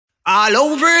All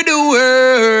over the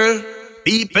world,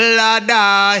 people are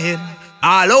dying.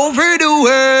 All over the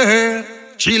world,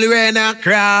 children are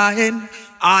crying.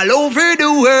 All over the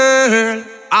world,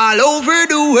 all over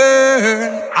the world,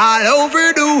 all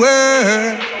over the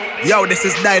world. Yo, this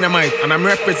is Dynamite, and I'm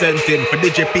representing for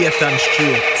DJ Payton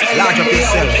Street. Large up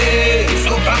yourself.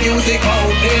 Soca music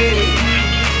all day.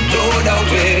 Do the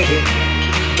way,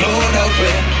 do the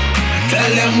way.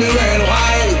 Tell them we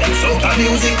worldwide. Soca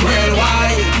music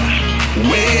worldwide.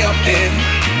 Way up there,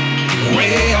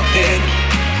 way up there.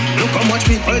 Look how much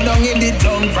people down in the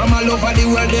town. From all over the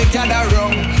world they gather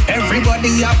round.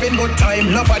 Everybody having good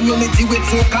time. Love and unity with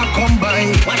soca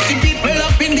combined. Watch the people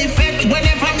up in the fete.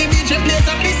 Whenever the DJ plays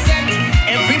up the set,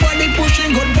 everybody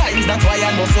pushing good vibes. That's why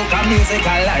I know soca music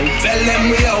alive. Tell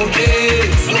them we out there.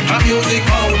 Soca music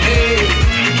out there.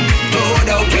 Do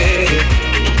the way,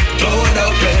 do the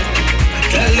way.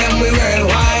 Tell them we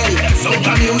worldwide.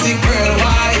 Soca music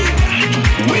worldwide.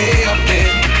 Way up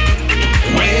there,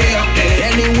 way up there.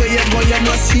 Anywhere you go, you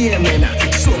must hear me now.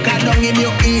 Soca down in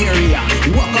your area.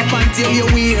 Walk up until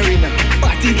you're weary now.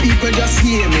 Party people just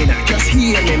hear me now. Just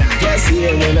hear me now. Just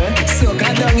hear me now. Soca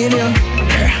down in you.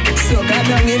 Soca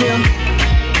down in you.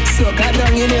 Soca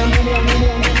down in you.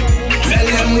 Tell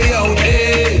them we out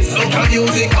there. Soca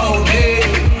music out there.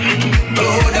 Go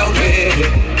that way.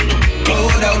 Go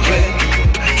that way.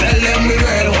 Tell them we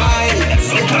worldwide.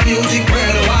 Soca music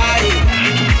worldwide.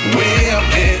 Way up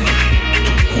there,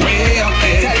 way up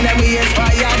there. Tell them we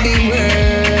inspire the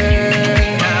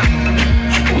world now.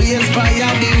 We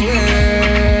inspire the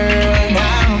world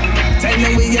now. Tell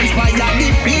them we inspire the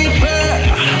people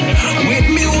with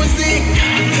music.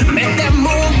 Make them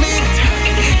move it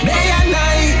day and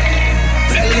night.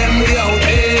 Tell them we out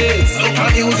there, soca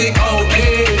music out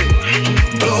there.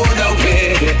 Go that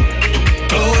way,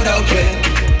 go that way.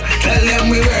 Tell them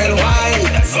we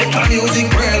worldwide, soca music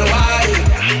worldwide.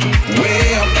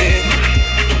 Way up there,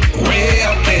 way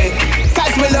up there.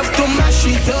 Cause we love to mash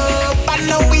it up, and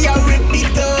now we are rip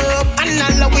it up. And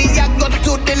now we are go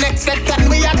to the next set and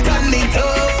we are turn it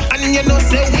up. And you know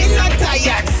say we not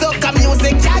tired, soca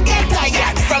music can't get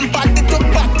tired. From party to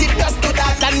party, dust to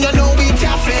that, and you know we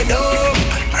can't fed up.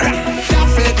 Can't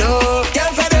fed up,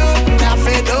 can't fed up, can't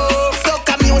fed up.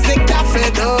 Soca music can't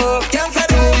fed up, can't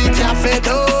fed up, can't fed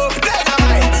up.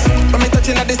 Dynamite, when me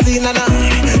touching at the scene and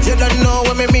you don't know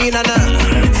what me mean, and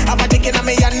I'm a chicken on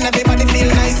me and everybody feel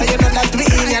nice, so you know that we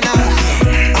in, you know.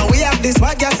 And we have this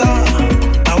swag, yes,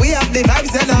 and we have the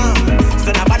vibes, you know.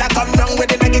 So nobody come down with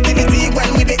the negativity when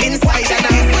we the inside, you know.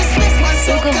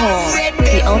 Soca Hall,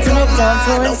 the ultimate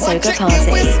dancehall and soca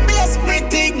party.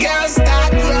 Pretty girls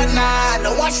start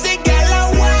running, watch the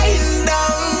girl wind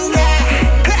down there.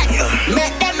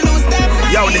 Make them lose their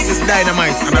mind. Yo, this is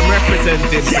Dynamite, and I'm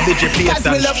representing for DJ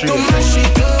Payton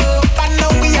Street.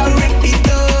 We are rip it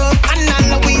up, and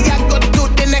now we are go to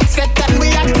the next set and we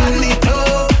are turn it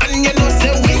up. And you know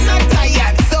say we not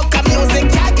tired, soca music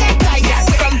can't get tired.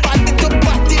 From party to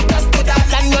party, dust to that,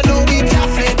 and you know we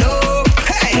can't fed up.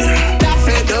 Hey, can't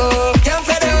fed up, can't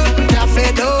fed up, can't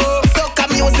fed up. Soca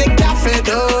music can't fed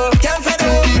up, can't fed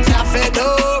up, can't fed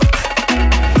up.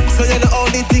 So you know all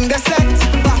the things they set,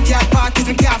 backyard parties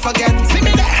we can't forget. See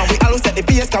me there, and we always set the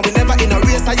pace, 'cause we never in a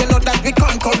race, and you know that we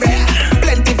come correct.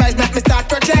 Plenty vibes make me start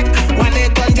project.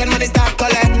 1-800 money start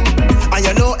collect. And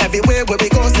you know everywhere where we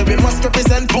go, so we must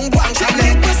represent boom bang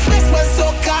connect. Christmas when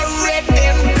soca red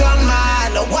them come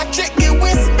on. Watch it give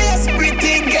with space,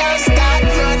 pretty girls start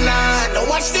running.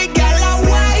 Watch the girl a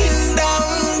wind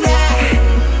down there.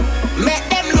 Make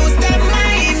them lose their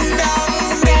mind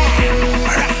down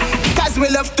there. 'Cause we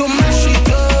love to mash it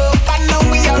up, and now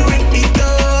we are rip it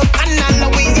up. And now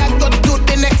we are go to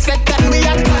the next set and we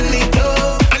are turn it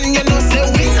up. And you know say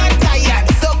we not tired,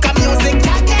 soca music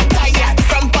can't get tired.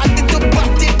 From party to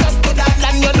party, dust to that,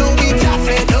 and you know we can't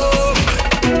fed up.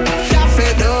 Can't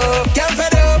fed up, can't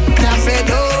fed up, can't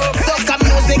fed up. Soca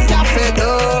music can't fed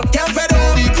up, can't fed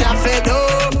up, can't fed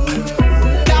up.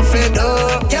 Can't fed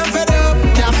up, can't fed up,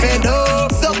 can't fed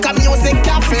up. Soca music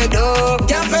can't fed up,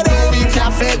 can't fed up,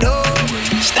 can't fed up.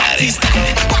 What is that?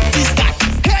 What is that?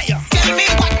 Hey, tell me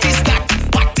what is that?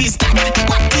 What is that?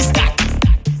 What is that?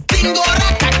 Bingo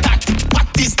rat-tat-tat.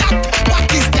 What is that?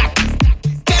 What is that?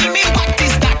 Tell me what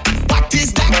is that? What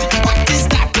is that? What is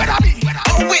that?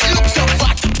 Oh, it looks so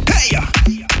fat. Hey,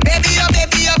 baby, oh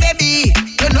baby, oh baby.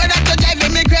 You know that you're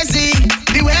driving me crazy.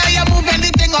 The way you're moving the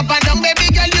thing up and down, baby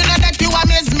girl, you know that you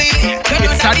amaze me.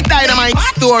 It's a Dynamite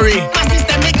story. My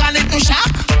system me call it to shock.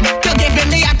 You're giving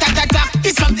me a ta-ta-ta.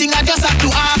 It's something I just have to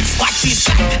ask. What is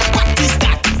that? What is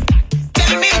that?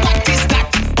 Tell me what is that?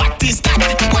 What is that?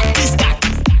 What is that?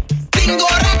 Bingo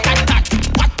rat-tat-tat.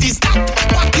 What is that?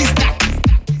 What is that?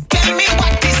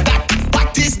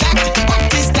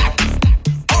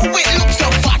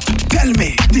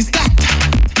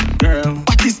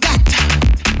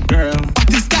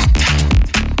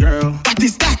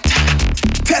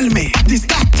 me, what is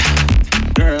that?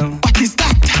 Girl, what is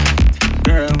that?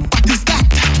 Girl, what is that?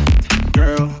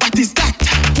 Girl, what is that?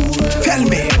 Tell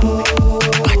me,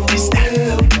 what is that?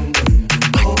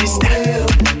 What is that?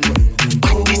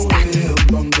 What is that?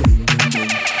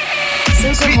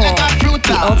 Soca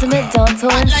the ultimate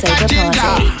dancehall and soca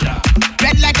party.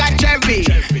 Red like a cherry,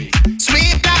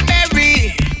 sweet like berry,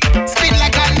 spin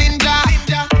like a ninja,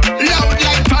 loud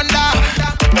like thunder,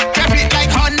 traffic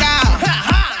like Honda.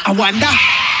 I wonder,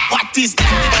 what is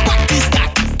that? What is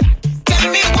that?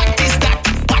 Tell me what is that?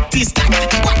 What is that?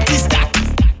 What is that?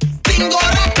 Bingo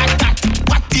rat-tat-tat.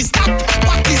 What is that?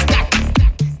 What is that?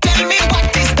 Tell me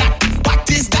what is that? What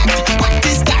is that? What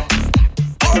is that?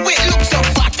 Oh, it looks so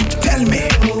fat. Tell me.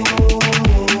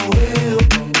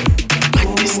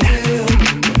 What is that?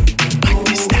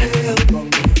 What is that?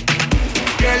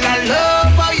 Girl, I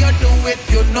love how you do it.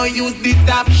 You know use the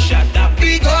top. Shut up.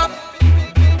 Big up.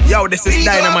 Yo, this is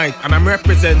Dynamite, and I'm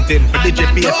representing for DJ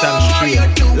Payton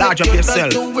Street. Large up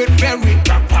yourself. Do it very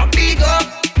proper. Big up.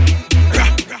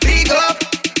 Big up.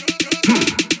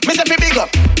 Me say fi big up.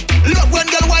 Love when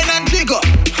girl wine and jig up.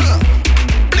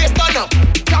 Place turn up.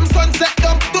 Come sunset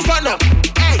down to sun up.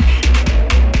 Hey.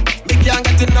 Me can't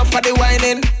get enough of the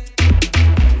whining.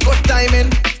 Good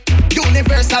timing.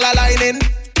 Universal aligning.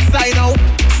 Sign out.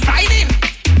 Sign in.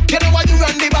 You know what you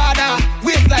run the border.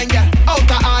 Waistline, yeah. Out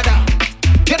of order.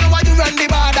 You know why you run the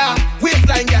border?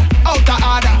 Waistline, yeah, out of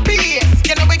order. Bass,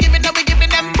 you know we giving them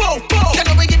boom, boom. You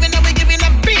know we giving them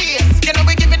bass. You know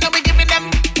we giving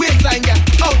them waistline, yeah,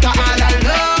 out of order. I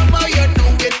love how you do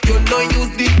it. You know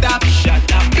use the top. Shut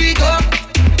up. Big up,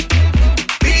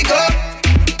 big up.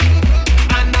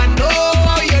 And I know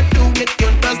how you do it.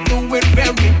 You just do it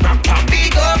very proper.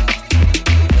 Big up,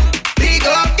 big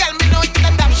up. Girl, me know you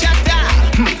the top shot.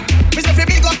 Me say fi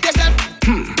big up yourself.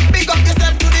 Big up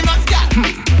yourself to the max, girl.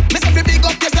 Me say fi big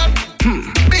up yourself.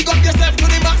 Big up yourself to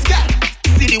the max, girl.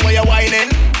 See the way you're whining,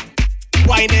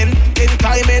 whining, in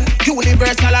timing,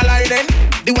 universal aligning.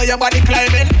 The way your body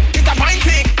climbing, it's a fine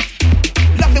thing.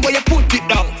 Love the way you put it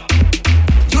down.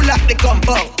 You like the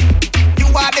compound. You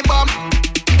are the bomb.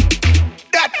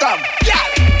 That come, yeah.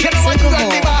 You know why you run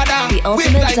the border. The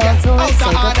ultimate dancehall and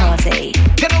soca party.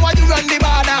 You know why you run the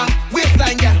border.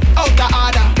 Waistline, yeah, out of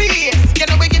order. Bass, you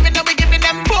know we giving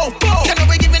them boom, boom. You know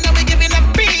we giving them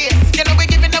bass. You know we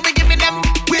giving them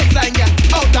waistline, yeah,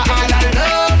 out of order. I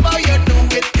love how you do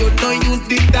it. You know use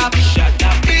the top. Shut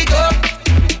up. Big up,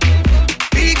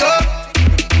 big up.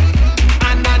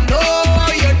 And I know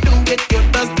how you do it. You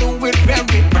just do it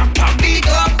very proper. Big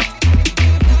up,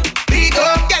 big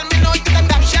up. Girl, me know you the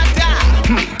top shot.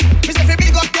 Me say fi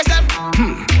big up yourself.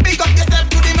 Big up yourself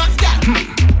to the max, girl.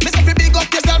 Me say fi big up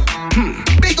yourself.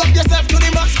 Big up yourself to the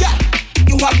max, girl.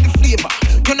 You have the flavor.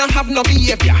 You don't have no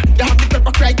behavior. You have the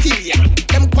proper criteria.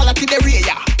 Them quality the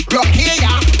rare. Rock here,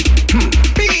 yeah.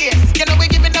 Bass. You know we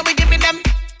giving them.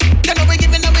 You know we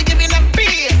giving them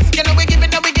bass. You know we giving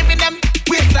them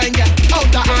waistline, yeah.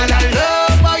 Out of order. I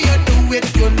love how you do it.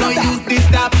 You know use the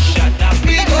top. Shut up.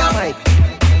 Big up.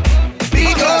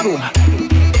 Big up.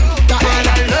 And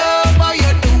I love how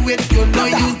you do it. You know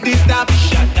use the top.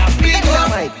 Shut up. Big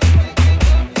up.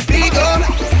 Big up.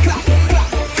 Clap, clap,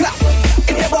 clap.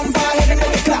 If you bump our head,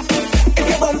 make it clap. If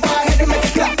you bump our head, make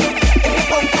it clap. If you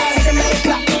bump our head, make it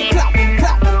clap. Clap,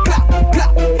 clap, clap,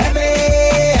 clap. Heavy,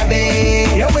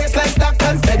 heavy. Your waistline stuck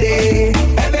and steady.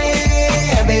 Heavy,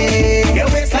 heavy. Your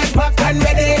waistline packed and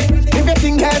ready. If you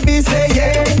think heavy, say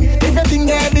yeah. If you think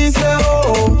heavy, say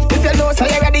oh. If you know so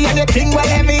you're ready and you think well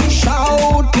heavy,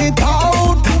 shout it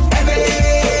out. Heavy,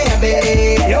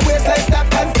 heavy. Your waistline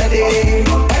stuck and steady.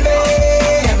 Heavy,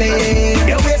 heavy.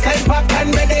 Your waistline packed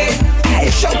and ready. Hey,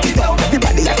 shout it out.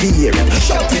 Everybody have to hear it.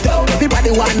 Shout it out.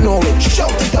 Everybody want to know it.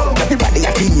 Shout it out. Everybody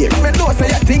have to hear it. Me know so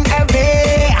you think heavy.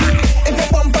 If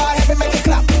you bump our heavy, make it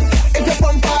clap. If you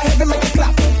bump our heavy, make it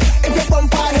clap. If you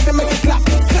bump our heavy, make it clap.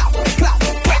 Clap, clap.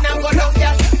 When I'm going down,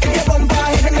 yeah. If you bump our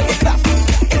heavy, make it clap.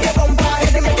 If you bump our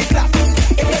heavy, make it clap.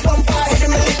 If you bump our heavy,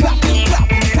 make it clap. Clap,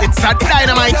 clap. It's a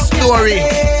Dynamite story.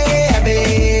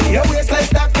 Heavy, your waistline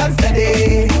stuck and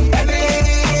steady. Heavy,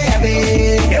 heavy,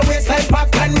 your waistline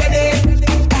packed and ready.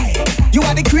 You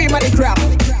are the cream of the crop.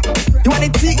 You are the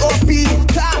T.O.P.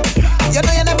 top. You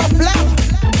know you never flop.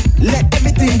 Let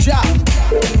everything drop.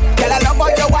 Girl, I love how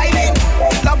you're whining.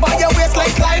 Love how your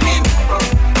waistline climbing.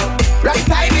 Right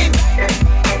timing.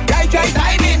 Right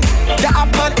timing. The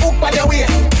half man hook by your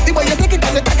waist. The way you take it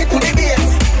and you take it to the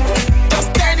base.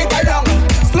 Just turn it around.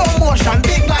 Slow motion,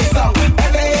 big like song.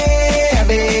 Heavy,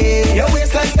 heavy. Your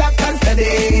waistline stuck and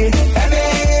steady. Heavy,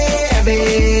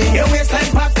 heavy. Your waistline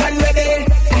packed and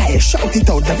ready. Hey, shout Shout it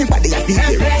out, everybody I feel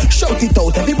it. Shout it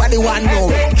out, everybody want know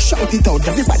it. Shout it out,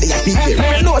 everybody I feel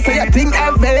it. You know say you think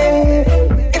heavy.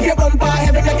 If you bumper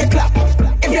heavy, make it clap.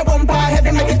 If you bumper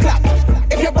heavy, make it clap.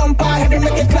 If you bumper heavy,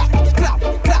 make it clap. Clap,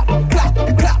 clap, clap,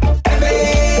 clap. Heavy,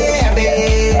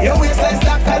 heavy. Your waistline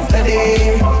stack and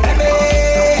steady. Heavy,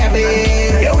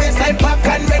 heavy. Your waistline back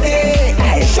and ready.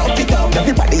 Hey, shout it out,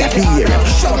 everybody I feel it.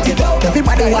 Shout it out,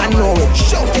 everybody want know it.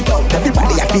 Shout it out,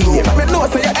 everybody I feel it. You know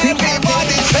say you think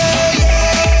everybody say yeah.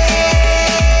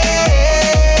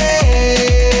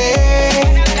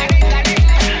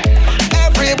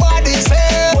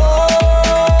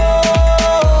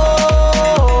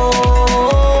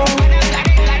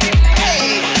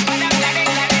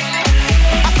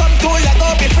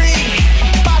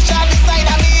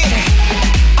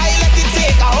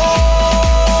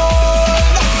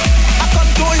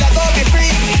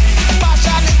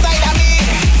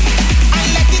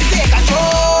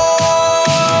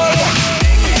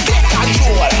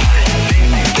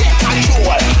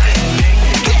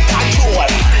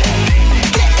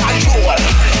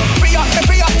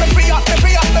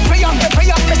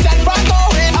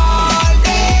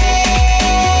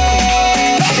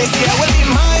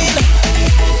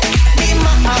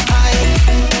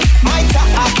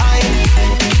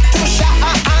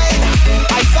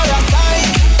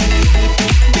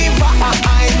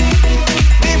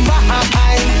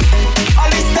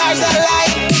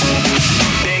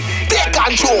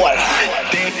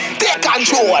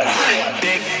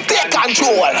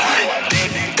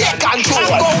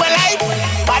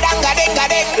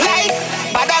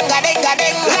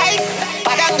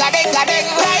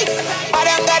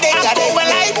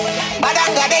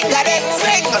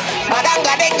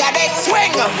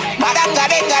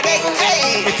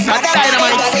 It's a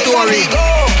dynamite story.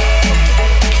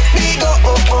 We go,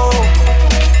 oh, oh.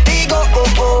 We go,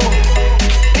 oh, oh.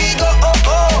 We go, oh,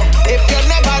 oh. If you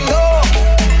never know,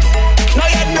 now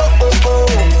you know, oh, oh.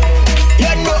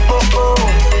 You know, oh, oh.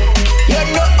 You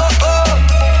know, oh, oh.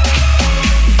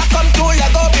 I come to you,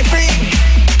 go be free.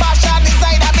 Passion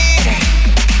inside of me,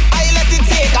 I let it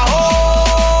take a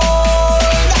hold.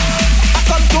 I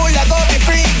come to you, go be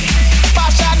free.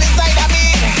 Passion inside of me,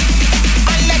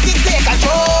 I let it take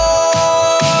control.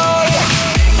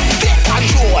 Take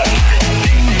control.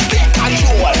 Take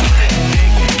control.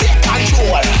 Take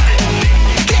control.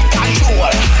 Take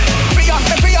control. Free up,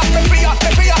 free up, free up,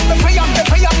 free up, free up,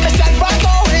 free up myself. I'm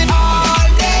going all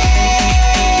day.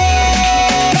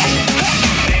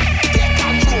 Take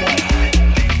control.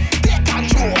 Take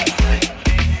control.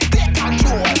 Take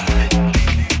control.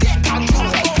 Take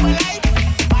control.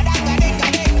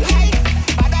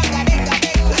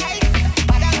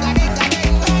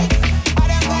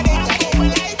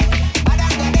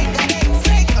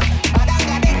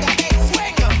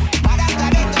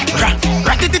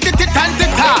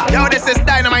 Yo, this is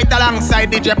Dynamite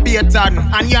alongside DJ Payton,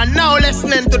 and you're now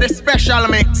listening to the special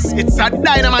mix. It's a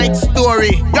Dynamite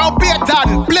story. Yo,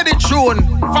 Payton, play the tune.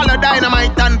 Follow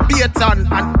Dynamite and Payton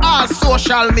on all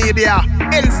social media: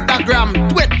 Instagram,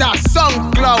 Twitter,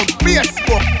 SoundCloud,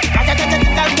 Facebook.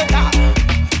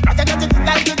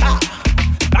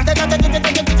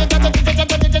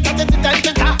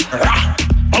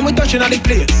 When we touching on the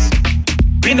place,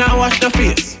 we now wash the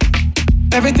face.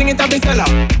 Everything it have be sell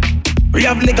out. We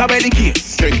have liquor by the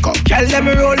case. Drink up. Girl them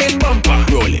rolling bumper.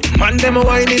 Rolling. Man them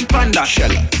whining panda.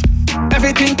 Shellers.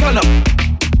 Everything turn up.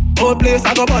 Whole place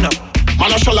I go burn up.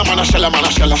 Man a sheller, man a sheller, man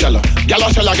a sheller, sheller. Gyal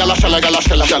a sheller, gyal a sheller, gyal a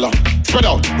sheller, sheller. Spread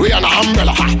out, we on a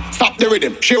umbrella. Ha. Stop the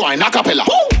rhythm, she whine a cappella.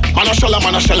 Man a sheller,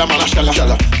 man a sheller, man a sheller,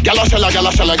 sheller. Gyal a sheller, gyal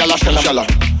a sheller, gyal a sheller, sheller.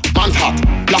 Man's hot,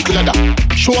 black leather.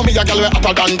 Show me a gyal way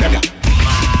hotter than them.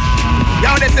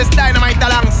 Yo, this is Dynamite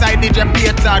alongside DJ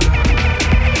Payton.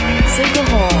 Soca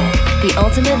Hall, the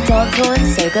ultimate dancehall and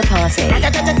soca party.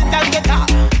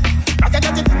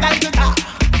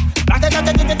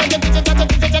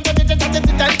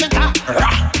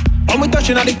 When we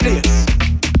touching on the place,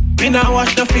 we now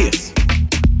wash the face.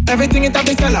 Everything it have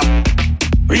be sell out.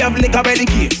 We have liquor by the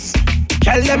case.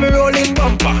 Girl them rolling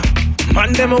bumper.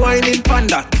 Man them whining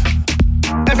panda.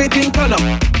 Everything turn up.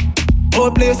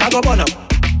 Whole place I go burn up.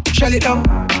 Shell it down,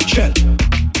 shell.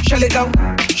 Shell it down,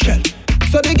 shell.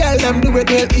 So the girl them do it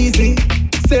real easy.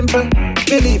 Simple,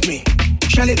 believe me.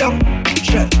 Shell it down,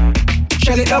 shell.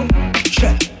 Shell it down,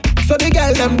 shell. So the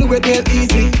girl them do it real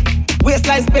easy.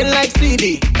 Waistline spin like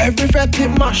CD. Every fret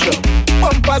it mash up.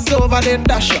 Bumpers over then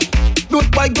dash up. Good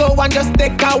boy go and just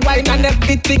take a wine and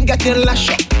everything getting lash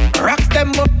up. Rocks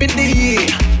them up in the air.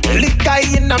 Liquor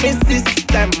in a me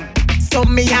system. So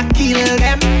me a kill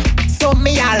them. So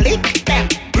me a lick them.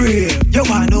 Brave, you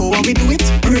wanna know how we do it?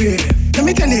 Brave, let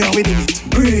me tell you how we do it.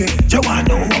 Brave, you wanna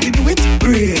know how we do it?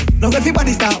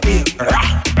 everybody start wave.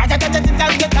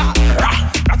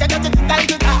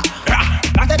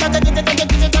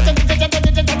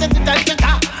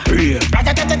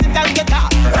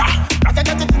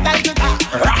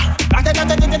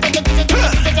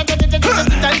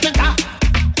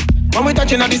 When we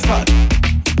touching on this spot,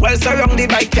 well surrounded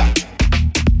by cat.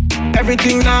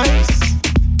 Everything nice,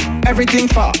 everything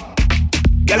far.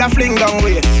 Girl I fling down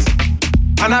waist,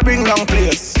 and I bring down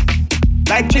place.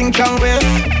 Like ching chong waist,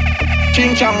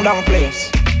 ching chong down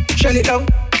place. Shell it down,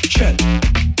 shell.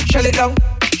 Shell it down,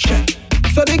 shell.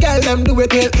 So the girl them do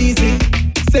it real easy,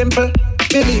 simple,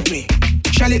 believe me.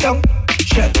 Shell it down,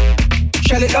 shell.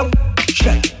 Shell it down,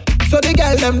 shell. So the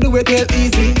girl them do it real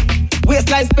easy.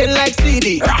 Waistline spin like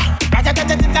CD.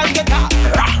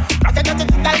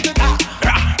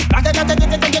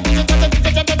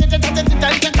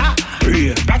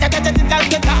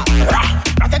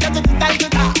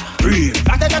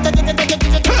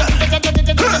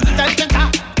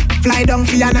 Fly down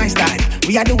for your nice style.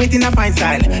 We are do it in a fine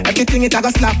style. Everything it a go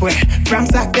slap way. From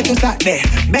Saturday to Saturday.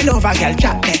 Bend over, girl,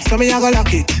 chat there. So me a go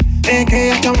lock it.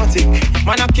 AK automatic.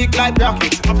 Man a kick like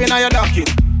rocket. Up inna your docket.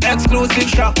 Exclusive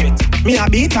shock it. Me a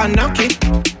beat and knock it.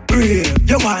 Brave.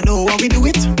 You wanna know how we do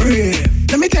it? Brave.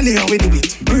 Let me tell you how we do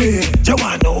it. Brave. You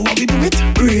wanna know how we do it?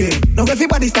 Brave. Now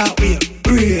everybody start wave.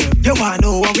 Brave. You wanna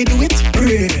know how we do it?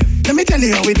 Brave. Let me tell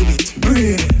you how we do it.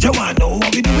 Brave. You wanna know how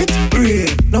we do it?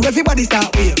 Brave. Now everybody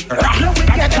start wave.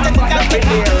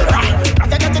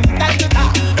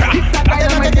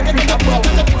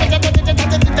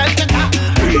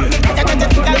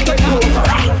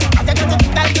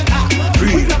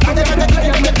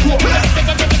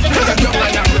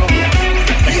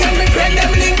 Me and me friend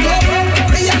them link up.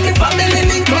 Me and me family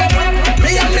link up.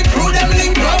 Me and me crew them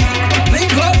link up.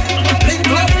 Link up, link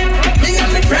up. Me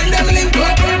and me friend them link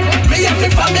up. Me and me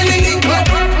family link up.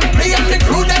 Me and me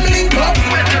crew them link up.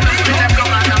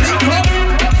 Link up.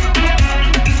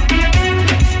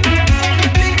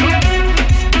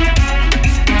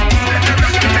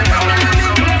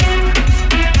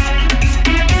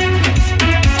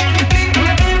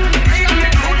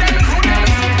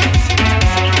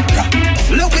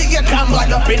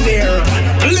 Bad up in there.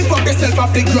 Lift up yourself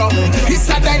off the ground.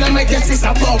 It's a dynamite, yes, it's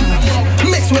a bomb.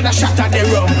 Mix with a shot at the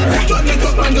rum. Turn it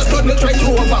up and just turn it right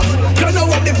over. You know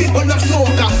what the people of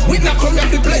soca. We not come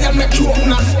here to play and make choke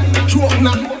now. Choke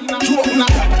now, choke now.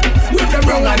 With the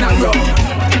wrong and a rum.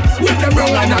 With the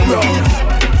wrong and a rum.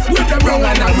 With the wrong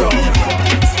and a rum.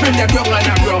 Spin the wrong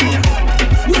and a rum.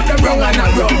 With the wrong and a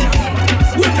rum.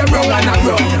 With the wrong and a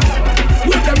rum.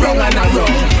 With the wrong and a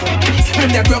rum. Spin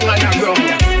the wrong and a rum.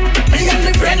 Me and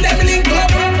me friend them link up.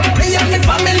 Me and me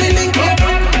family link up.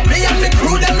 Me and me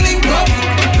crew them link up.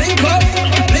 Link up,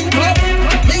 link up.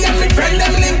 Me and me friend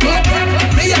them link up.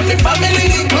 Me and me family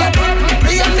link up.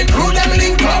 Me and me crew them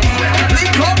link up.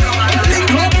 Link up,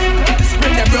 link up.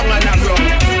 Spin them wrong and a wrong.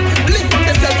 Lift up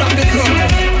yourself from the ground.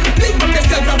 Lift up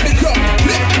yourself from the ground.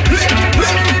 Lift, lift,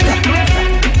 lift.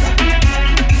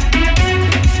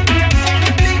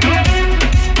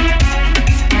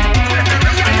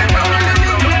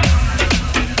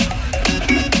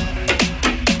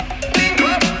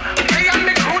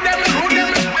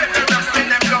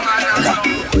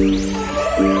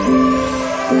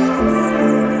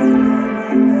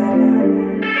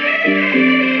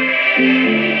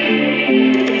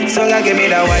 Give me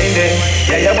that wine day.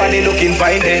 Yeah, your body looking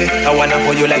fine day. I wanna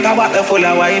put you like a bottle full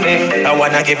of wine day. I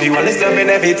wanna give you all this loving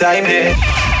every time day.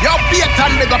 Yo, beat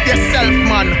and big up yourself,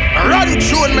 man. Run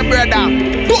tune, my brother.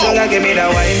 So give me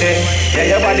that wine day. Yeah,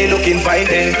 your body looking fine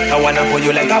day. I wanna put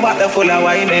you like a bottle full of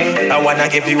wine day. I wanna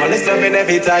give you all this loving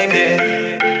every time day.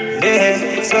 Yeah,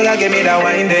 so give me that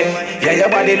wine day. Yeah, your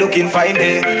body looking fine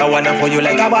day. I wanna put you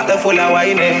like a bottle full of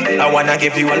wine day. I wanna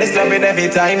give you all this loving every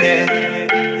time day.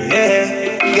 Yeah.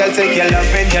 Girl, take your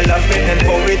loving and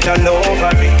pour it all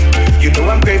over me. You know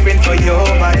I'm craving for your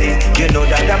body. You know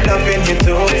that I'm loving you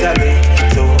totally,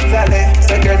 totally.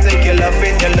 So girl, take your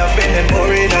loving and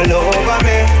pour it all over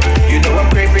me. You know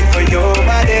I'm craving for your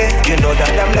body. You know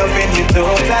that I'm loving you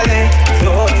totally,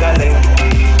 totally.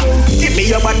 Give me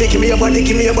your body, give me your body,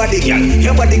 give me your body, girl.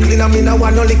 Your body clean and me no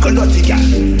want no little dirty, girl.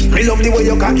 Me love the way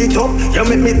you cock it up. You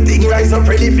make me think rise up,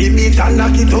 ready for beat and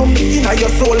knock it up. Inna your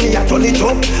soul, me a turn it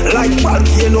up. Like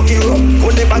volcano erupt,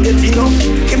 could never get enough.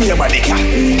 Give me your body, girl.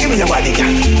 Give me your body, girl.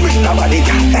 Bring the body,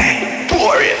 girl. Hey,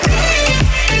 pour it.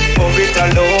 Pour it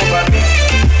all over me.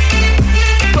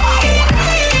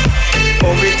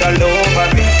 Pour it all over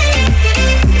me.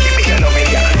 Give me your loving,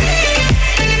 girl.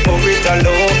 Pour it all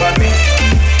over me.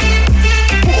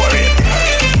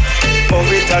 Pour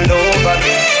it all over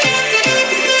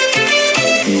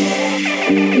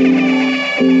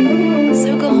me.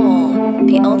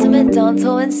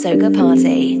 Soca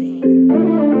Party.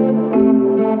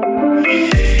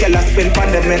 Girl, I spin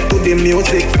pandemic to the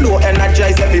music. Flow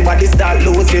energize, everybody start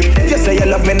losing. You say you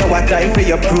love me, now what time for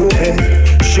you prove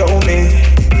it. Show me,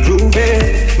 prove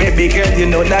it. Maybe girl, you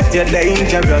know that you're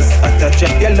dangerous. A touch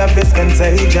of your love is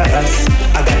contagious.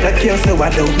 I got the kill so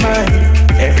I don't mind.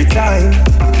 Every time,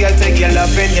 girl, take your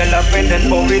loving, and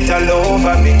pour it all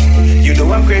over me. You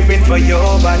know I'm craving for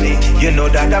your body. You know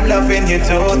that I'm loving you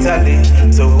totally,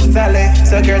 totally.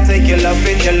 So girl, take your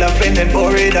loving, and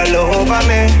pour it all over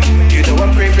me. You know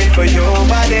I'm craving for your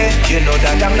body. You know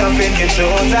that I'm loving you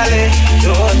totally,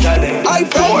 totally. I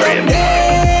from them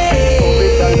day.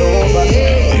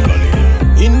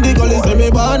 In the gully, say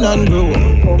me born and grow.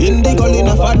 In the gully,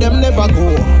 enough of them never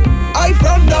go. I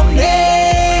from them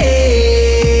day.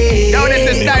 Now this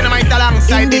is Dynamite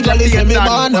alongside the gully, say me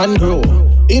born and grow.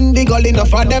 In the gully,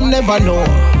 enough of them never know.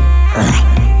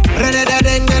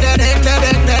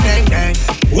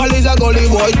 What is a gully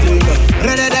boy thing?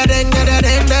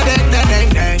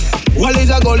 What is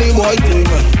a gully boy thing?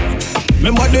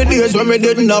 Remember the days when me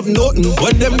didn't have nothing.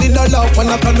 When them did a laugh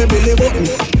and I call me Billy Button.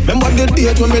 Remember the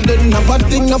days when me didn't have a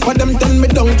thing. Now for them tell me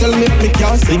don't tell me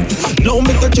can't sing. Now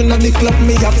me touching on the club,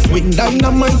 me have swing.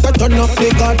 Dynamite to turn up the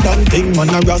goddamn thing.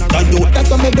 Man a rasta yo, that's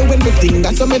how me doing me thing.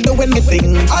 That's how me doing me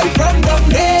thing. I from them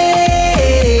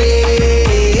day.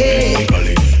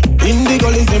 In the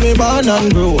gully say me born and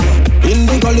grow. In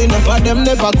the gully enough of them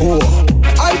never go.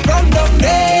 I from them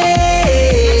day.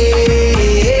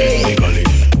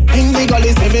 In the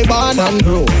gully say me born and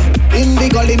grow. In the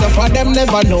gully enough of them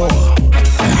never know.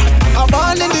 I'm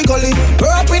born in the gully, grew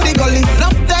up in the gully.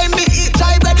 Enough time me eat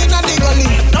chai bread in the gully.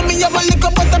 Now me have a lick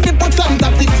up out of the pot and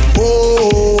tap it.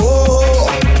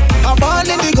 Oh, I'm born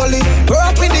in the gully, grew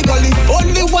up in the gully.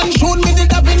 Only one shoot me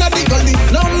did have in the gully.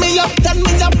 Now me up 10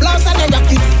 me a blast and a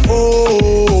rocket.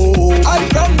 Oh, I'm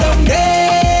from them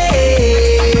day.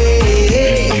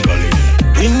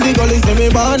 In the gully say me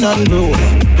born and grow.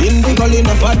 In the gully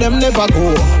enough of them never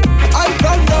go. I'm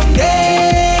from them day.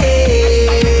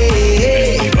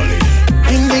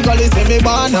 In the gully say me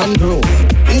born and grow.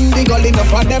 In the gully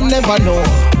enough of them never know.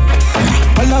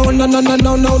 Well, I wanna know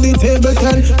the table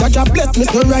turn. God you bless me,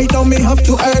 so right now me have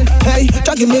to earn. Hey,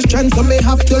 Jah give me strength, so me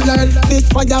have to learn. This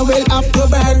fire will have to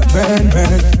burn.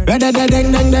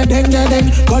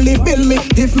 Gully build me,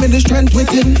 give me the strength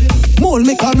within. Mold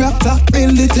me character,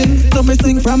 build it in. Now me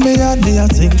sing from me heart, me a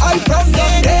sing. I from the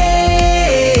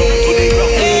day.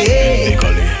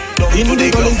 In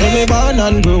the gully, say me born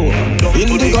and grow.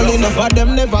 In the gully, enough of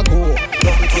them never go.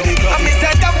 I me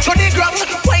say down to the ground,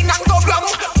 wine and go down.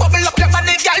 Bubble up your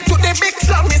body, girl, to the big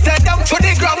song. Me say down to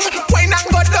the ground, wine and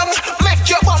go down. Make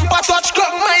your bumper touch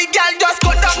ground, my girl. Just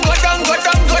go down, go down, go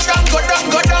down, go down, go down,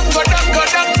 go down, go down, go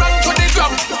down, down to the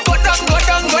ground. Go down, go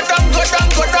down, go down, go down,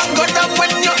 go down, go down.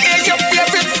 When you hear your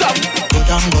favorite song. Go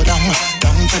down,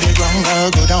 down to the ground, girl.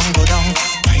 Go down,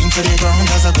 wine to the ground,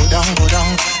 as I go down,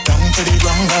 down to the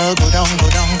ground, girl. Go down,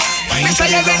 wine to the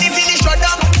ground. Ready, finish, go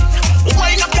down.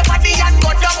 Wind up your body and go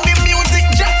down. The music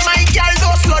drop, my girl,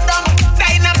 don't slow down.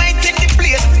 Dynamite in the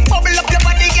place. Bubble up your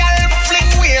body, girl, fling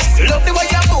waist. Love the way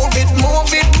you move it, move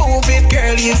it, move it.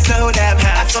 Girl, you so damn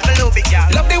hot. So I love it, girl.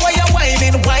 Love the way you whine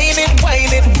it, whine it,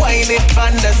 whine it, whine it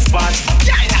on the spot.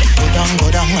 Go down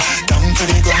to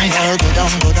the ground, girl. Go down,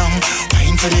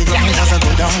 wine to the ground, as I go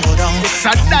down. It's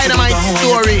a Dynamite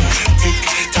story. Tick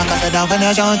tock, I said when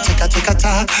I jump, tick a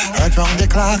tock. Right round the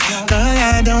clock, girl,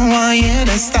 I don't want you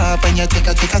to stop. When you tick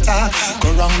a tock, go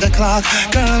round the clock,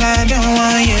 girl, I don't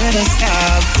want you to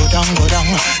stop. Go down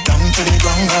to the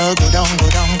ground, girl. Go down,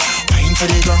 wine to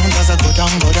the ground, as I go down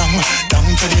to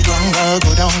the ground, girl.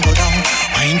 Go down,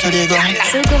 wine to the ground.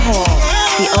 Soca Hall,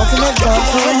 the ultimate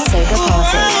dancehall and soca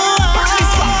party.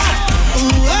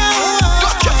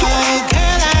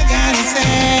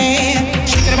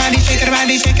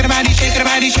 Shake your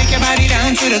body, shake your body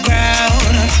down to the ground.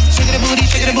 Shake the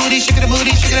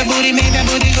booty, make that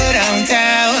booty go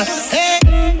downtown. Hey.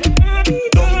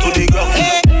 Down to the ground.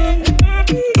 Hey.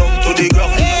 Down to the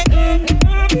ground. Hey.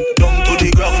 Down to the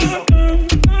ground.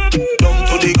 Down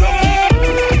to the ground.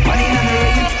 Wine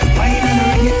and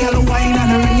ring it, girl, wine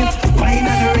and ring it, wine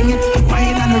and ring it,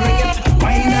 wine and ring it,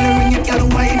 wine and ring it, girl,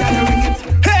 wine and ring it.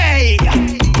 Hey,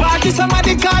 party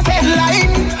somebody cause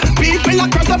headline. People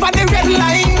across over the red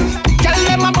line. Tell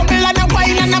them a bubble and a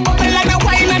wine and a bubble and a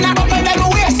wine and a bubble them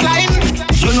waistline.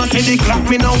 You know see the clock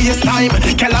me now waste time.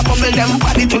 Tell a bubble them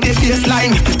body to the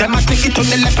baseline. Them a take it to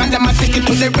the left and them a take it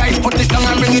to the right. Put it down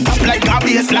and bring it up like a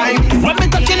baseline. When me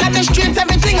touching at the streets,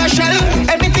 everything a shell.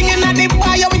 Everything in the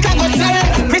bar, we can go sell.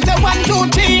 Me say 1, 2,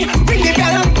 3, ring the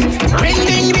bell. Ring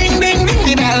ding ding ding ring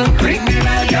the bell. Ring the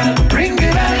bell, girl. Ring the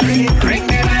bell, ring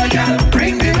the bell.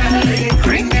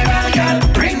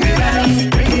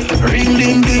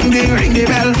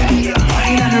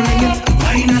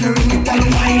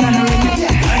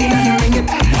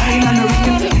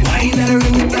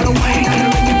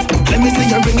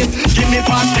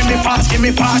 give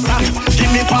me faster.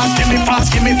 Give me fast, give me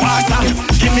fast, give me faster.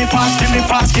 Give me fast, give me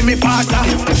fast, give me faster.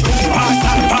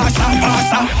 Faster, faster,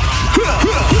 faster.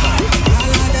 I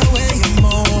like the way you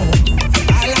move.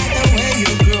 I like the way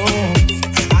you groove.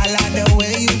 I like the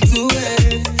way you do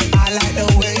it. I like the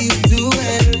way you do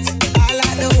it. I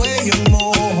like the way you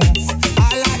move.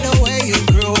 I like the way you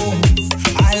groove.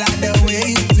 I like the way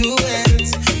you do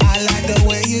it. I like the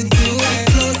way you do it.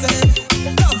 Explosive,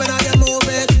 loving how you move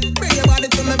it. Bring your body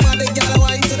to my body, girl.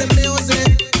 Wine to the music.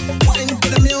 Wine to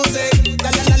the music. La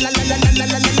la la la la la la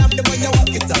la la. Love the way you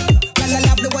walk it up. La la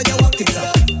love the way you walk it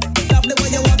up. Love the way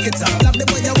you walk it up. Love the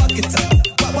way you walk it up.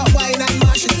 Wine and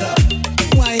mash it up.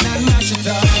 Wine and mash it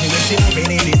up. The way she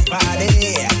moving in this body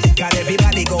got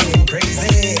everybody going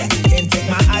crazy. Can't take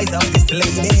my eyes off this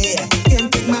lady.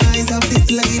 Can't take my eyes off this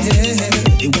lady.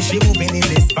 The way she moving in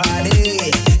this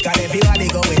body got everybody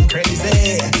going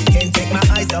crazy. Can't take my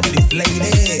eyes off this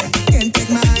lady. Can't take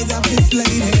my eyes off this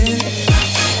lady.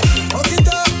 Walk it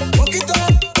up, walk it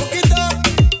up, walk it up.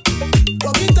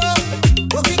 Walk it up,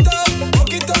 walk it up,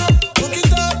 walk it up, walk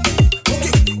it up. Walk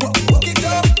it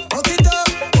up, walk it up,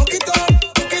 walk it up,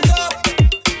 walk it up.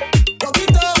 Walk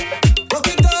it up, walk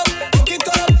it up, walk it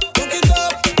up, walk it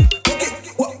up.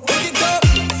 Walk it up.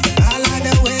 I like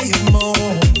the way you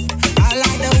move. I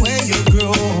like the way you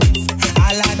groove.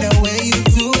 I like the way you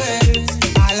do it.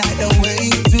 I like the way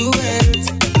you do it.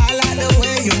 I like the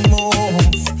way you move.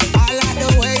 I like the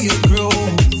way you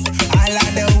groove. I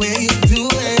like the way you do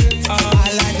it. I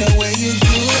like the way you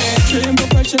do it. Train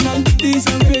professional,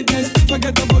 decent fitness.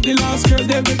 Forget about the last girl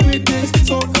they with witness.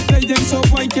 So I play them so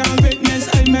I can't witness.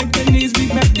 I make the knees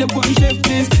big, make the boy shift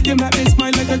this. You make me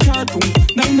smile like a cartoon.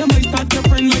 Dynamite start your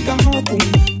friend like a harpoon.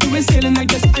 You were sailing, I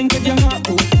just anchored your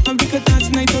harpoon. And we could dance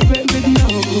night away with no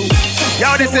glue.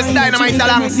 Yo, this is Dynamite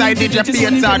alongside DJ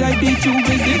Payton. I beat you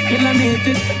with it, feel I made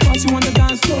it. Cause you on the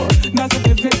dance floor, that's a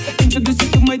pivot. Introduce you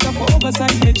to my top for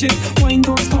oversized midget. Wine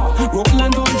don't stop, roll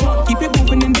and don't drop. Keep it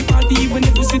moving in the party even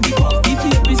if it's with the cop.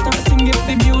 DJ we start singing if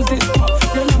the music stop.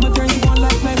 Girl, I'ma turn you on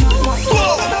like my man.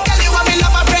 Whoa, girl, you want me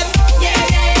love my friend? Yeah,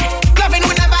 yeah. Loving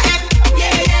will never end.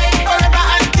 Yeah, yeah. Forever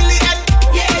until the end.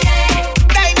 Yeah, yeah.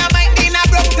 Dynamite in a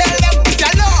broke, tell them it's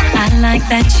alone. I like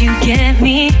that you get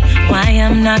me, why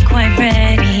I'm not quite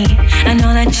ready. I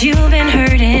know that you've been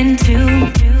hurting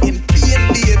too. In pain,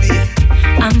 baby.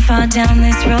 I'm far down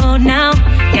this road now,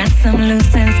 got some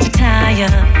loose ends to tie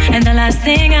up. And the last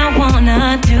thing I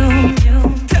wanna do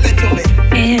Tell it to me.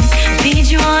 is lead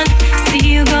you on,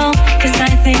 see you go, cause I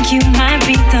think you might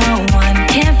be the one.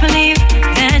 Can't believe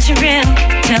that you're real,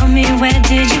 tell me where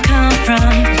did you come from.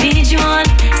 Lead you on,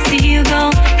 see you go,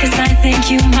 cause I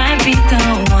think you might be the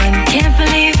one. Can't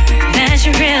believe that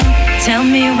you're real, tell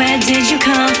me where did you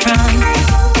come from.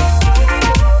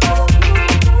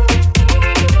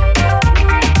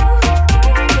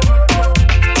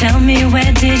 Tell me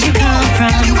where did you come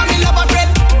from? You want me love a friend?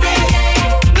 Yeah,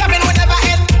 yeah. Loving will never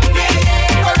end. Yeah,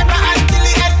 yeah. Forever until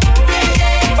the end. Yeah,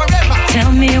 yeah. Forever.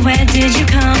 Tell me where did you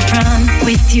come from?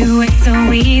 With you it's so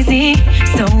easy,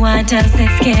 so why does it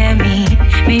scare me?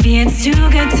 Maybe it's too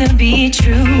good to be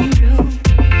true.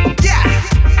 Yeah.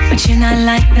 But you're not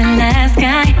like the last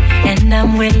guy, and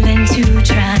I'm willing to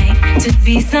try to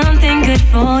be something good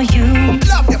for you.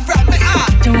 Love you from my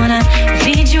heart. Don't wanna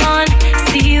lead you on,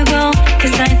 see you go,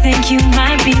 cause I think you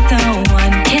might be the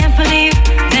one. Can't believe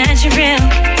that you're real,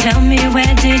 tell me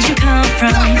where did you come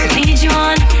from. Lead you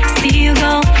on, see you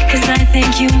go, cause I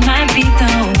think you might be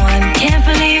the one. Can't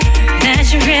believe that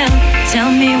you're real,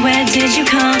 tell me where did you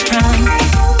come from.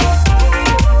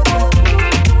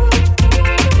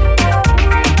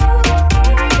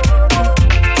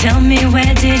 Tell me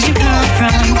where did you come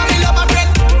from? You want me love a friend?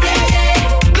 Yeah,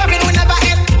 yeah. Loving will never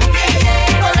end. Yeah,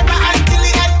 yeah. Forever until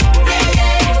the end. Yeah,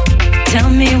 yeah. Tell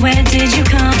me where did you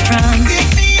come from?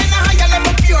 Take me in a higher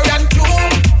level, pure and true.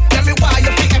 Tell me why you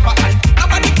think ever and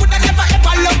nobody could have never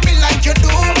ever love me like you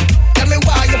do. Tell me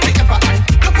why you think ever and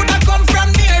you could have come from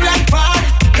near and far.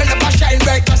 You never shine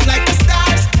bright just like the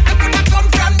stars. You could have come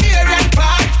from near and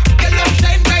far. You never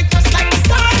shine bright just like the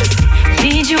stars.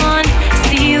 Lead you on,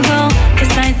 see you go, cause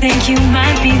I think you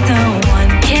might be the one.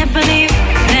 Can't believe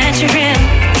that you're real,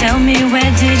 tell me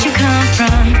where did you come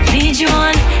from. Lead you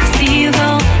on, see you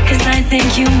go, cause I think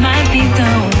you might be the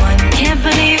one. Can't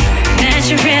believe that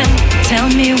you're real, tell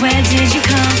me where did you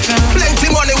come from.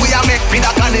 Plenty money we are make with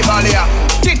a carnival here.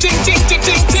 Ting ting ting ting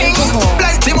ting ting.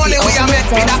 Plenty money we are make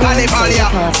with a carnival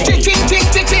here. Ting ting ting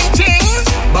ting ting ting.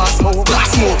 Boss move,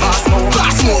 boss move, boss move,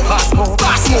 boss move, boss move,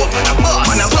 boss move.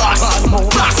 Man a boss, boss move,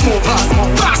 boss move, boss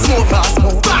move, boss move, boss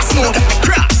move, boss move.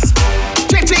 Cross.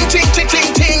 Ting ting ting ting ting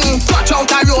ting. Touch out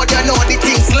the road, you know the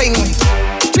thing sling.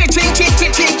 Ting ting ting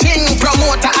ting ting ting.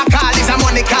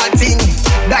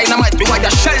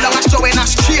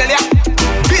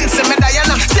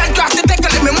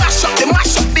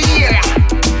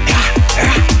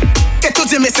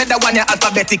 on your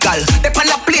alphabetical. They pan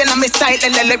a plane on me side,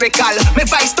 lyrical. Me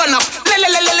vice turn up,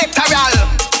 literal.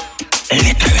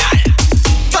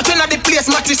 Touching at the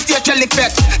place, match the stage, jelly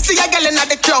fet. See a girl in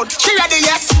the crowd, she ready,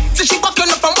 yes. See she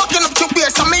buckling up and walking up to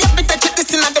base. So me have to touch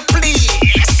this in the place.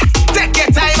 Take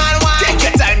your time and wine. Take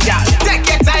your time, girl. Take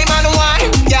your time and wine,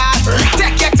 girl.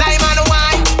 Take your time and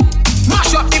wine.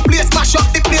 Mash up the place,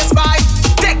 vibe.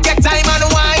 Take your time and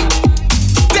wine.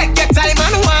 Take your time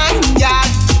and wine, girl.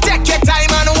 Take your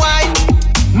time and wine.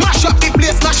 Mash up the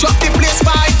place,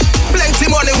 vibe. Plenty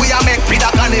money we a make with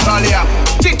a carnival, yeah.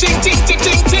 Ching, ching, ching, ching,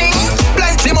 ching, ching.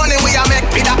 Plenty money we a make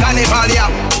with a carnival,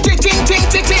 yeah. Ching, ching, ching,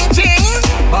 ching, ching, ching.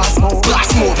 Boss move,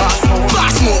 boss move, boss move,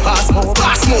 boss move, boss move,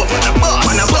 boss move.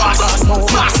 On the boss, boss move,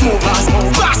 boss move, boss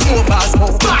move, boss move, boss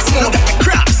move, boss move. Look at the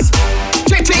cross.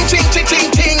 Ching, ching, ching, ching,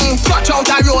 ching, ching. Touch out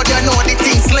the road, you know the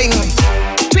thing sling.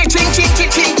 Ching, ching, ching,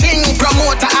 ching, ching, ching.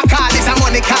 Promoter I call this a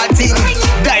money call thing.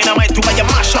 Dynamite to you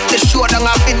mash up the show down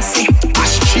a Vinci.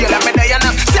 Australia, me there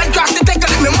now. Send cross the take a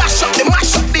me mash up the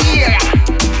area.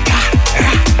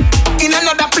 In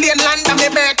another plane land, I'm a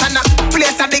better now.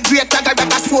 Place of the great ragga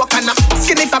ragga smoke and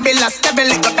skinny fabulous, devil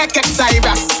little Beckett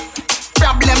Cyrus.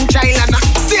 Problem child and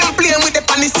same plane with the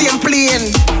pan the same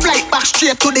plane. Flight back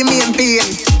straight to the main vein.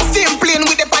 Same plane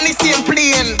with the pan the same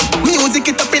plane. Music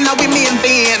it up in our main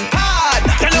vein. Hard,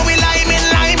 you know we liming.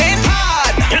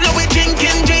 Hard, you know we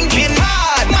drinking.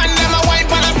 Hard, man them a wine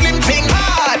pan a slim thing.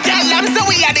 Hard, tell them so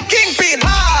we are the kingpin.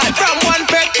 Hard, from one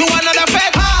fed to another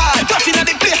fed. Hard, touching at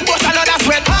the place, bust another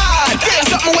sweat. Hard, there's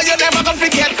something where you never gonna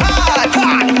forget. Hard,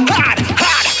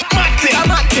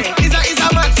 mate. Is a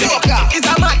mate. Soca. Is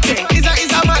a mate. Is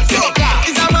a mate. Soca.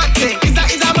 Is a mate. Is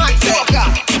a mate. Soca.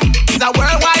 Is a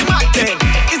worldwide mate.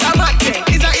 Is a mate.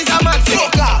 Is a mate.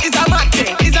 Soca. Is a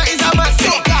mate. Is a mate.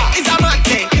 Soca. Is a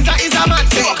mate. Is a mate.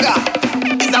 Soca.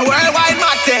 Is a worldwide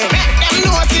mate. Them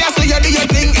know say so you do your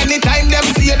thing. Anytime them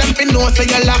see you, them fi know so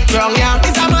you lock wrong, yeah.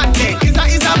 Is a mate. Is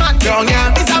a mate. Wrong,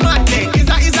 yeah. Is a mate. Is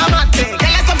a mate.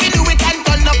 Tell us if you do it and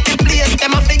turn up the place.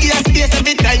 Them a figure space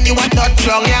every time you a touch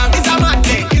wrong, yeah. Is a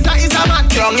mate. Is a mate.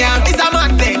 Wrong, yeah. Is a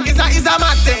mate. Is a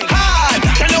mate. Hard.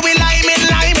 You know we liming.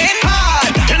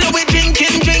 Hard. You know we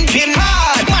drinking.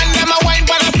 Hard. Man them a wine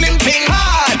for a slim thing.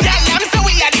 Hard. Tell them so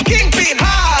we are the kingpin.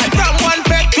 Hard. From one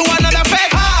fed to another fed.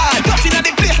 Hard. Touching at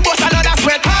the place, bust another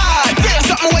sweat. Hard. There's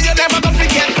something where you never gonna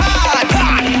forget. Hard.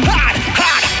 Mate.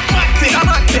 Is a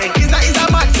mate. Is a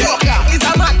mate. Soca. Is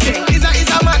a mate. Is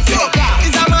a mate. Soca.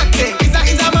 Is a mate. Is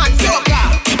a mate. Soca.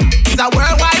 Is a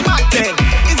worldwide mate.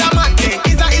 Is a mate.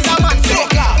 Is a mate.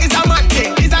 Soca. Is a mate.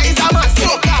 Is a mate.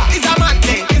 Soca. Is a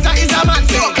mate. Is a mate.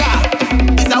 Soca.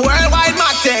 Is a worldwide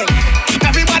mate.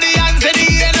 Everybody hands in the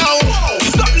air now.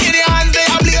 Something in the hands they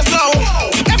are blaze now.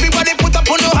 Everybody put up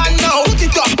on your hand now. Put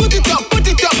it up,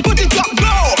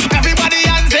 go. Everybody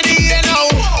hands in the air now.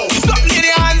 Something in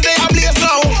the hands they are blaze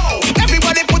now.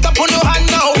 Everybody put up on your hand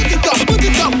now. Put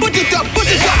it up.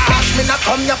 Cash me not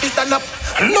come your fist stand up.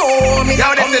 No, me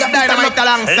now this is Dynamite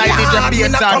alongside DJ Beats. Me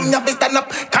not come your fist stand up.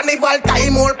 Carnival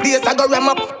time, whole place I go ram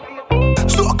up.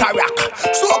 Soca rock.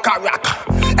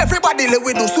 Everybody let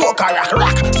we do soca rock.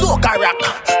 Soca rock.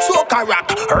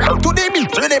 Rock to the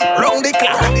beat, rhythm round the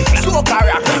clock. Soca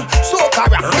rock.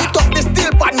 Beat up the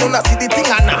steel pan, you not see the thing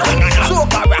and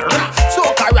Soca rock.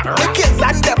 The kids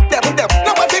and them.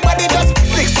 Now everybody just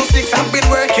 6 to 6 have been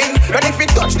working. Ready if it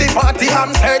touch the party,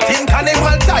 I'm certain.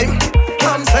 Carnival time,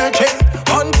 I'm searching,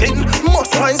 hunting.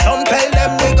 Must find some. Tell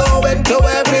them we going to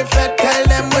every fete. Tell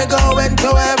them we going to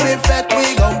every fete.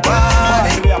 We gon'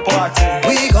 party.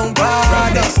 We gon'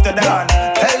 party.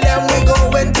 Tell them we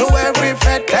going to every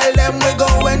fete. Tell them we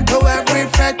going to every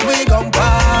fete. We gon'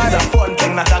 party.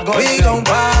 We gon'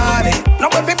 party. Now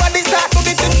everybody start to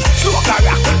the thing. Soca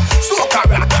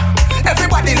rock.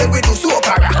 Everybody let we do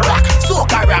soca rock.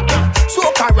 Soca rock.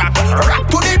 Rock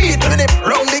to the beat,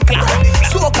 round the clock.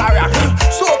 Soca rock.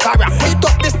 Beat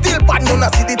up the steel pan, you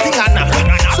not see the thing and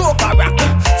Soca rock.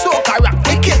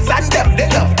 The kids and them, they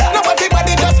love that. Now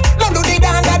everybody just don't do the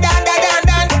dance. Do the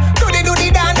dance. Don't do the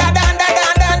dance.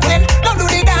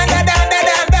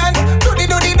 Do the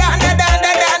dance.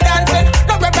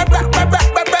 No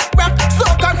rock.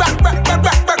 Soca rock.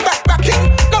 King,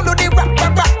 don't do the rock.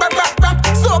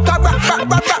 Soca rock.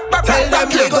 Tell them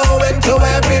we going to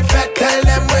every fete. Tell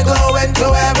them we going to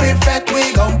every fete. We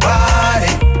gon'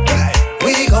 party.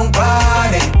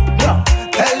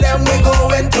 Tell them we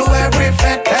going to every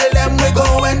fete. Tell them we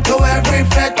going to every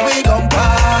fete. We gon'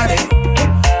 party.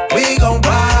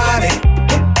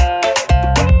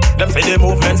 Them say the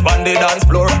movements on the dance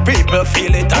floor. People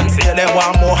feel it and say they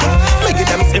want more. Make it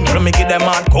them simple, make it them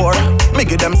hardcore.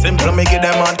 Make it them simple, make it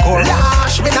them hardcore.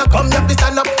 Lash, me nah come here to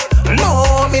stand up.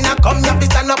 No, me nah come here to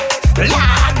stand up.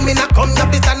 Lad, me nah come here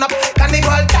to stand up.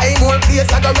 Carnival time, whole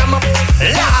place I go ram up.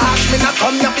 Lash, me nah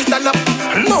come here to stand up.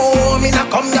 No, me nah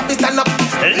come here to stand up.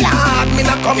 Lad, me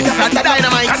nah come here to stand up.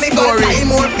 Carnival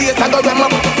time, whole place I go ram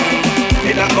up.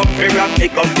 Me nah come for rap, me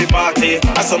come for party.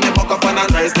 I saw me buck up on a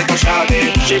nice little shawty.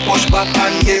 She push back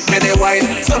and give me the wine,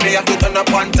 so me have to turn up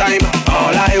one time. All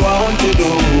I want to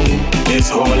do is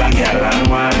hold a girl and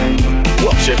wine.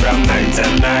 Walk she from 9 to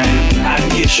 9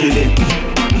 and give she the.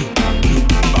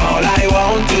 All I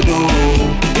want to do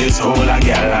is hold a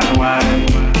girl and wine.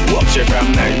 Walk she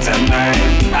from 9 to 9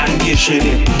 and give she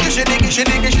the. Give she the, give she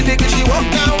the, give she the, give she walk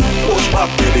down. Push back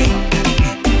for it,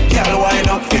 girl wine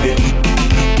up for it.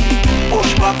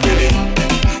 Push back for it,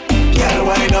 girl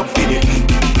wine up for it.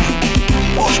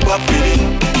 Push back for it,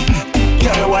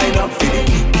 girl wine up for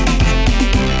it.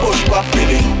 Push back for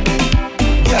it,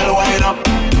 girl wine up.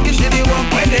 You should be one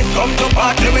when it come to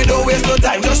party. We don't waste no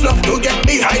time, just love to get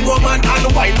behind woman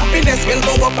and wine. Happiness will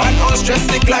go up and all stress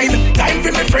decline. Time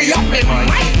for me free up me mind.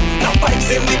 No vibes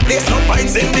in the place, no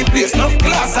vibes in the place. No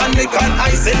glass and liquor and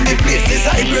ice in the place. Yes,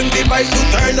 I bring the vibes to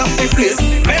turn up the place.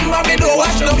 Remember me don't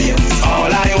watch no face. All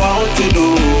I want to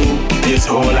do is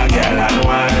hold a girl and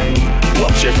wine.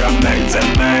 Walk she from 9 to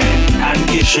 9 and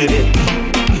give she it.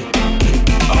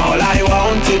 All I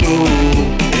want to do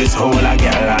is hold a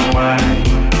girl and wine.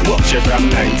 Walk she from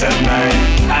 9 to 9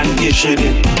 and give she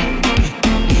it.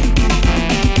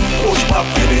 Push back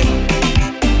for it,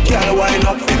 girl wine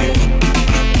up for it.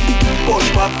 Push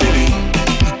back for it,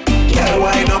 girl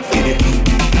wine up for it.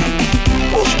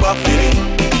 Push back for it,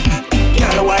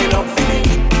 girl wine up for it.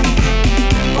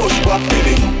 Push back for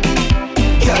it,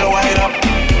 girl wine up.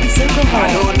 I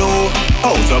don't know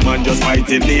how some man just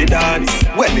fighting the dance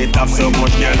when it have so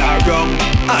much girl around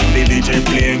and the DJ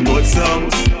playing good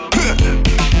songs.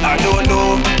 I don't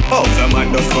know how some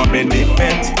man just come in the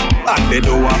fete and they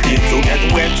don't want it to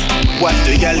get wet. Watch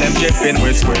the girl them dripping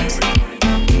with sweat.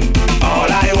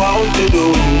 All I want to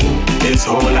do is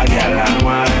hold a girl and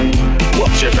wine.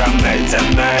 Walk she from 9 to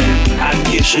 9 and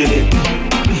give she it.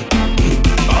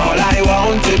 All I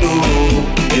want to do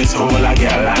is hold a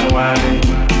girl and wine.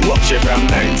 Walk she from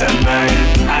 9 to 9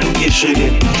 and give she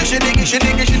it. Give she it, give she it,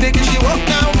 give she it, give she walk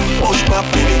down. Push back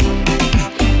for it,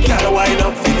 girl wine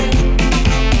up for it.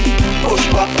 Push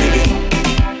back for it,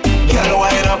 girl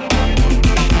wine up.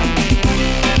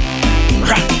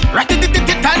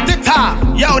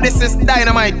 Yo, this is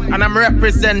Dynamite, and I'm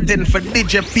representing for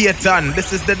DJ Payton.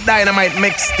 This is the Dynamite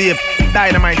mixtape,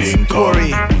 Dynamite King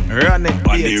Story. Kong. Run it,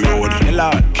 on the road,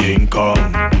 King Kong.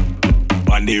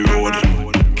 On the road,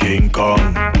 King Kong.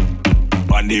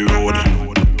 On the road,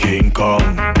 King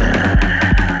Kong.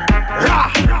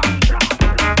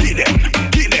 Kill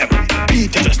them,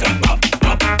 beat it just up, up,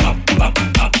 up, up, up.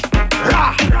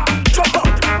 Drop up,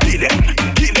 kill them,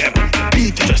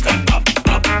 beat it just up, up,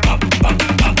 up, up, up,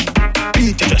 up.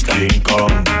 Beat it just a King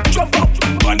Kong. Drop up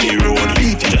on the road.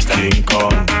 Beat it just a King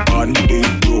Kong. On the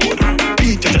road.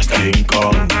 Beat it just a King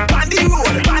Kong. On the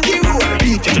road. On the road.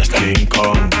 Beat it just a King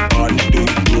Kong. On the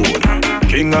road.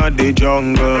 King of the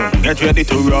jungle, get ready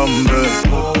to rumble.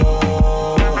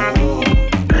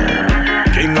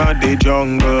 King of the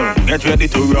jungle, get ready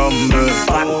to rumble.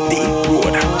 On the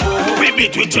road. We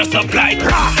beat with just a like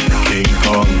King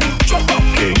Kong. Drop up.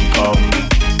 King Kong.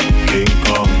 King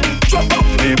Kong. Drop up.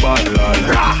 Me bad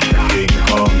lad. King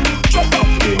Kong. Drop up.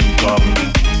 King Kong.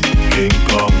 King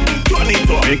Kong. Turn it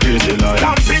up. Me crazy lad.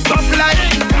 Stamp it up like,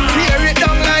 tear it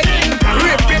down like,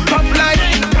 rip it up like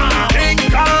King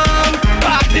Kong.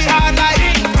 Party hard like,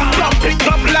 stamp it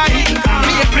up like,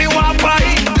 make me want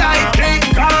fight like King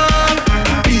Kong.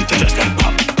 Beat it just like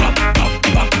pop, pop, pop,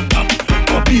 pop, pop.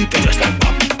 Oh, beat it just like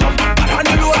pop, pop, pop,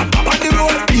 pop. On the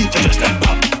road, beat it just like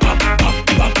pop, pop, pop,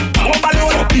 pop, pop. Over the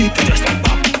road, beat it just like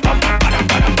pop.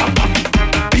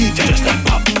 Beat it just like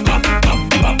pop, pop, pop,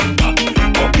 pop, pop.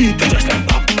 Oh, beat it just like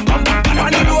pop, pop, pop, pop. On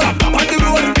the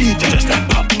road, beat it just like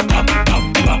pop, pop, pop,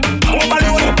 pop, pop. Over the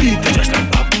road, beat it just like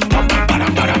pop, pop,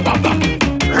 pop, pop, pop, pop.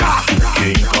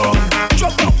 King Kong,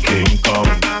 drop up. King Kong,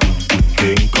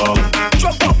 King Kong,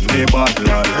 drop up. Me bad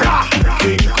lad.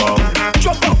 King Kong,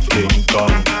 drop up. King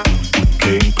Kong,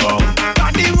 King Kong.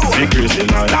 On the road, me crazy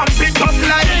lad. Stamp it up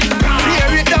like,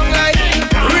 tear it down like,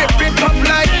 rip it up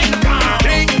like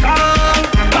King Kong.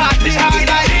 Party hard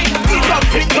like,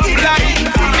 pick up like,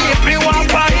 make me want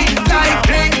fight like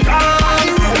King Kong.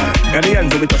 At the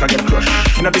end of it, I get crushed.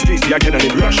 In the streets, I get a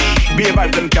little rush. Be a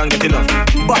vibe, them can't get enough.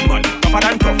 Bad man, tougher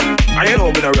than tough. And you know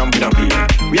we don't ramp in a beer.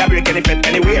 We are breaking the fed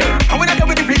anywhere. And we not get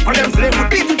with the people them slave. We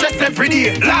beat to just every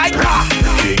day. Like rah.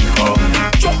 King Kong,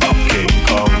 Jump up. King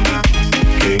Kong,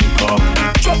 King Kong,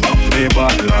 Jump up. the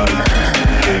bad lad.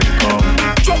 King Kong,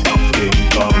 Jump up. King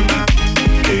Kong,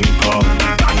 King Kong,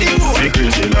 Nothing more. the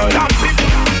crazy lad. Stop it.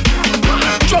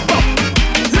 Jump up.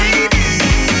 Lady.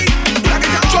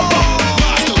 Jump up.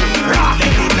 Rah.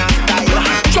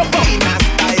 Jump up.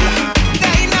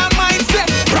 Dynamite set.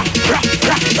 Rah, rah,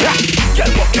 rah, rah.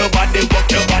 Girl, walk your body,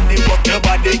 walk your body, walk your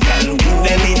body, girl.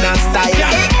 Them in a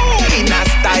style, in a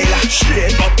style.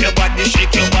 Shake up your body,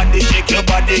 shake your body, shake your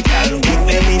body, girl.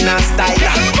 Them in a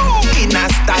style, in a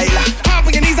style. Hop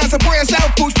on your knees and support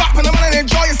yourself. Push back on the man and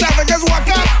enjoy yourself and just walk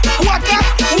up, walk up,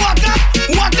 walk up,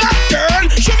 walk up, girl.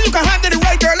 Show me you can handle it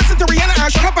right, girl. Listen to Rihanna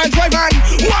and shut up and drive on.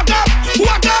 Walk up,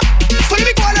 walk up. So you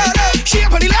be going out there. She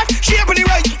up on the left, she up on the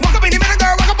right. Walk up in the middle,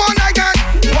 girl. Walk up all night, girl.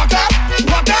 Walk up,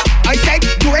 walk up. I said,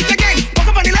 do it again. Walk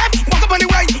up on the left, walk up on the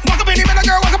right. Walk up in the middle,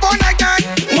 girl. Walk up all night, girl.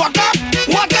 Walk up,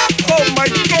 walk up. Oh my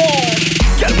God.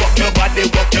 Girl, walk your body,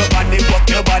 walk your body, walk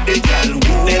your body, girl.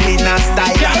 Them in a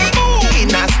style,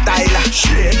 in a style.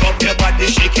 Shake up your body,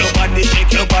 shake your body,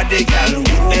 shake your body, girl.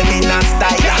 Them in a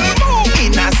style,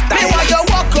 in a style. Me want you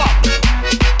walk up.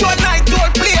 Tonight,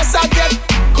 don't place again.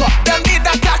 Them did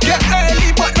attack you early,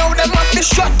 but now them have to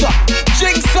shut up.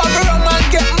 Drink some rum and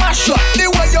get mashed up. The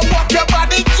way you walk your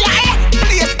body, yeah.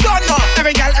 Please turn up.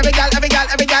 Every gal, every gal, every gal,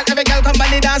 every gal, every gal come on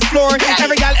the dance floor.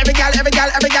 Every gal, every gal, every gal,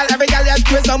 every gal, every gal, just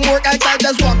do some work outside.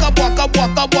 Just walk up, walk up,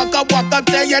 walk up, walk up, walk up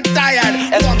till you're tired.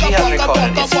 Walk up, walk up,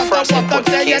 walk up, walk up, walk up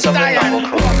till you're tired.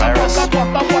 Coronavirus.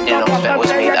 The announcement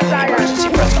was made at the emergency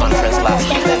press conference last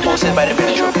evening hosted by the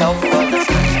Ministry of Health.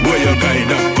 Where you going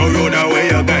now? Corona, where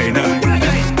you going now?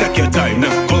 Take your time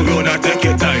now. Corona, take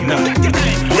your time now.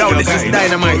 Yo, this is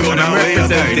Dynamite, and I'm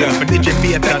representing for DJ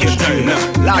Peter. Take your time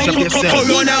now. Launch up yourself.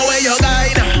 Corona, where you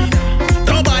going now?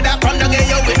 Don't bother, come down here,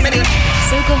 you're with me.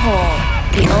 Circle Hall,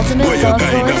 the ultimate Where you dog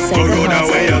going tour now? Circle Corona,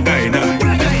 where you Hall. going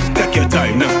now? Take your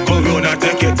time now. Corona,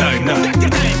 take your time now.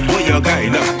 Where you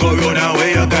going now? Corona, where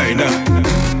you going now?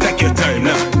 Take your time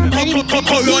now.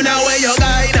 Corona, where you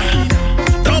going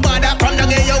now? Don't bother, come down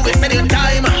here, you're wasting your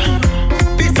time.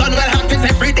 The sun will hot this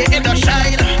every day, it don't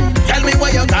shine. Tell me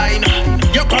where you going now?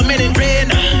 You're coming in rain.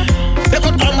 You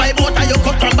could come by boat or you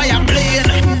could come by a plane.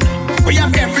 We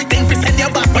have everything to send you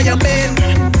back for your main.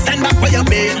 Send back for your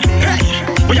main. Hey,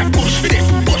 we have push for this,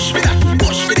 push for that,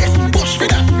 push for this, push for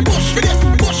that, push for this,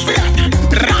 push for that.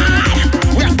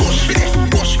 Right. We have push for this,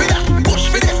 push for that, push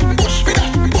for this, push for that,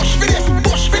 push for this,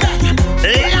 push for that.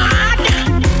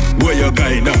 Lord. Where you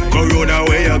going now? Corona,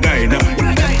 where you going now?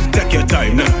 Take your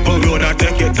time now. Corona,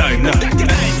 take your time now.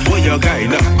 Where you going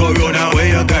now? Corona, where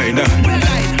you going now?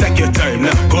 Take your time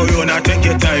now. Corona, take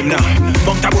your time now.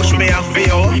 Mount a bush with me and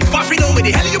feel. What we know where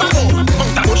the hell you a go?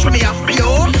 Mount a bush with me and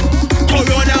feel.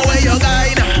 Corona, where you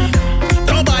going now?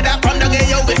 Don't bother, come down here,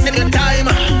 you're wasting your time.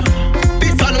 The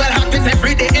sun will hot this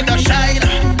every day, it don't shine.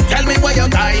 Tell me where you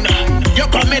going now? You're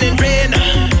coming in rain.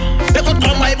 You could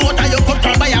come by boat or you could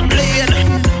come by a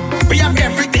plane. We have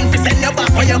everything to send you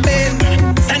back for your main.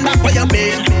 Send back for your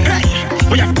main. Hey,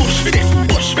 we have push for this,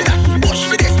 push for that, push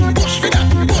for this, push for that,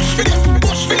 push for this,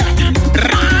 push for that.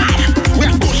 Right. We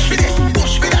have push for this,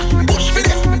 push for that, push for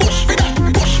this, push for that,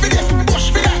 push for this, push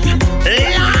for that.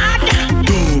 Lord.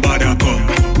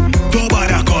 Don't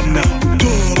bother come now.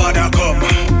 Don't bother come.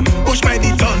 Push by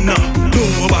the ton now.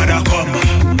 Don't bother come.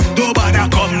 Don't bother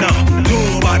come now.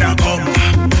 Don't bother come.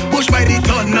 Push by the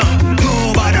ton now.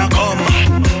 Don't bother come.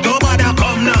 Don't bother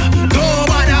come now. Don't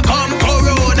bother come,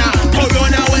 Corona.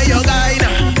 Corona, where you going?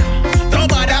 Don't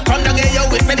bother come down here, you're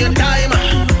wasting your time.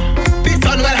 The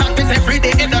sun will hot this every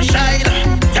day, it don't shine.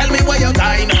 Tell me where you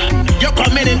going? You're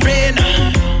coming in rain.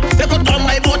 You could come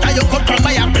by boat or you could come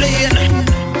by a plane.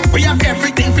 We have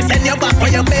everything